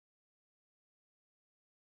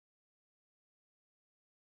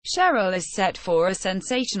CHERYL is set for a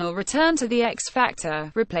sensational return to the X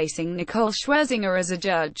Factor, replacing Nicole Scherzinger as a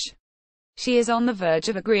judge. She is on the verge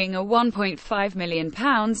of agreeing a £1.5 million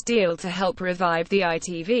deal to help revive the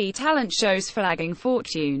ITV talent show's flagging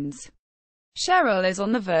fortunes. CHERYL is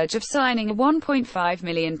on the verge of signing a £1.5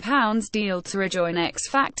 million deal to rejoin X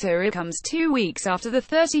Factor. It comes 2 weeks after the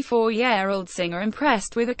 34-year-old singer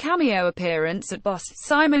impressed with a cameo appearance at boss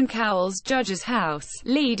Simon Cowell's Judge's House,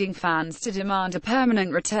 leading fans to demand a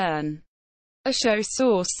permanent return. A show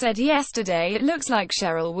source said yesterday it looks like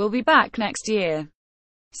CHERYL will be back next year.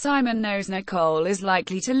 Simon knows Nicole is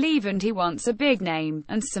likely to leave and he wants a big name,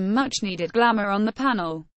 and some much-needed glamour on the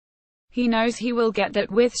panel. He knows he will get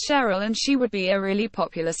that with CHERYL and she would be a really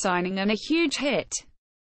popular signing and a huge hit.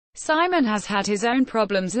 Simon has had his own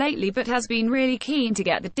problems lately but has been really keen to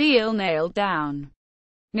get the deal nailed down.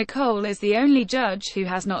 Nicole is the only judge who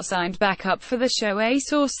has not signed back up for the show. A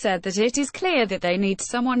source said that it is clear that they need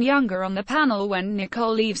someone younger on the panel when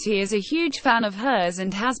Nicole leaves. He is a huge fan of hers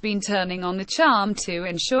and has been turning on the charm to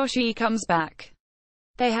ensure she comes back.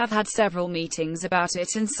 They have had several meetings about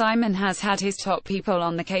it and Simon has had his top people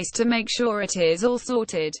on the case to make sure it is all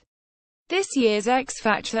sorted. This year's X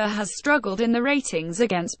Factor has struggled in the ratings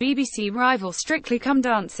against BBC rival Strictly Come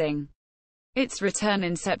Dancing. Its return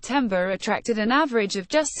in September attracted an average of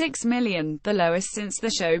just 6 million, the lowest since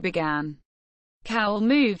the show began. Cowell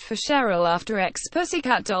moved for CHERYL after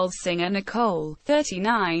ex-Pussycat Dolls singer Nicole,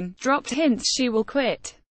 39, dropped hints she will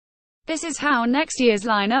quit. This is how next year's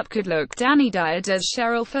lineup could look. Danny Dyer does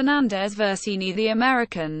CHERYL. Fernandez Versini, the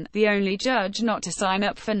American, the only judge not to sign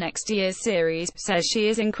up for next year's series, says she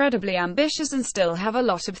is incredibly ambitious and still have a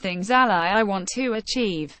lot of things I want to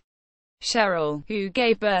achieve. CHERYL, who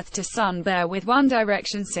gave birth to son Bear with One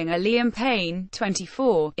Direction singer Liam Payne,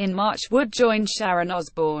 24, in March, would join Sharon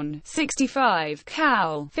Osbourne, 65,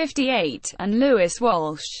 Cowell, 58, and Lewis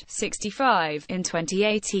Walsh, 65, in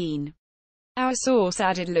 2018. Our source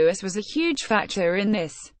added Lewis was a huge factor in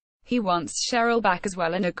this. He wants CHERYL back as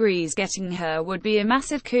well and agrees getting her would be a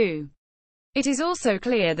massive coup. It is also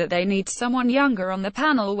clear that they need someone younger on the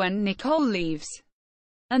panel when Nicole leaves.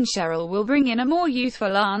 And CHERYL will bring in a more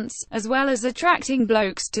youthful aunt, as well as attracting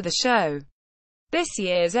blokes to the show. This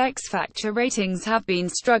year's X Factor ratings have been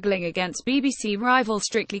struggling against BBC rival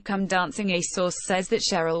Strictly Come Dancing. A source says that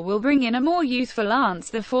CHERYL will bring in a more youthful aunt.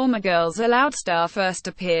 The former Girls Aloud star first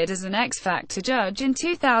appeared as an X Factor judge in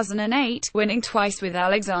 2008, winning twice with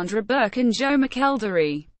Alexandra Burke and Joe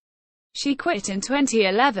McElderry. She quit in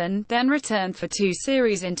 2011, then returned for 2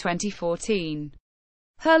 series in 2014.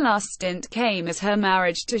 Her last stint came as her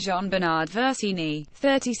marriage to Jean-Bernard Versini,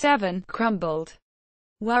 37, crumbled.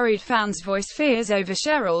 Worried fans voiced fears over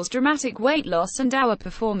CHERYL's dramatic weight loss and hour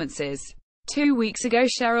performances. 2 weeks ago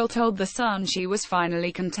CHERYL told The Sun she was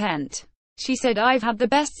finally content. She said, "I've had the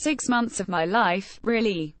best 6 months of my life,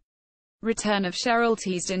 really." Return of CHERYL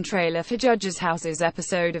teased in trailer for Judge's House's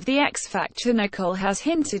episode of The X Factor. Nicole has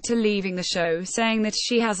hinted to leaving the show, saying that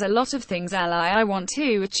she has a lot of things I want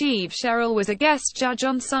to achieve. CHERYL was a guest judge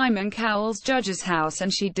on Simon Cowell's Judge's House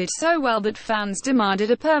and she did so well that fans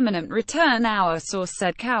demanded a permanent return. Our source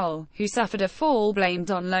said Cowell, who suffered a fall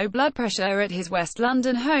blamed on low blood pressure at his West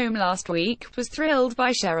London home last week, was thrilled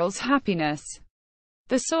by CHERYL's happiness.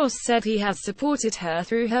 The source said he has supported her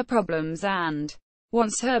through her problems and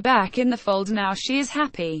wants her back in the fold now she is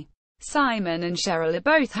happy. Simon and CHERYL are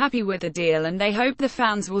both happy with the deal and they hope the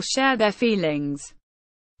fans will share their feelings.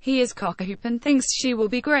 He is cock-a-hoop and thinks she will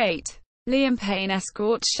be great. Liam Payne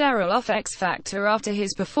escorts CHERYL off X Factor after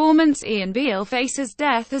his performance. Ian Beale faces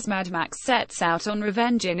death as Mad Max sets out on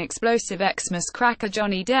revenge. In explosive Xmas cracker,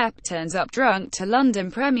 Johnny Depp turns up drunk to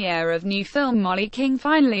London premiere of new film. Molly King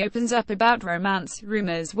finally opens up about romance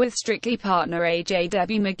rumors with Strictly partner AJ.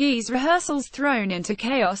 Debbie McGee's rehearsals thrown into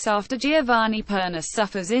chaos after Giovanni Perna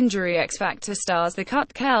suffers injury. X Factor stars the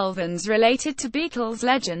Cut Kelvins related to Beatles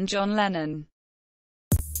legend John Lennon.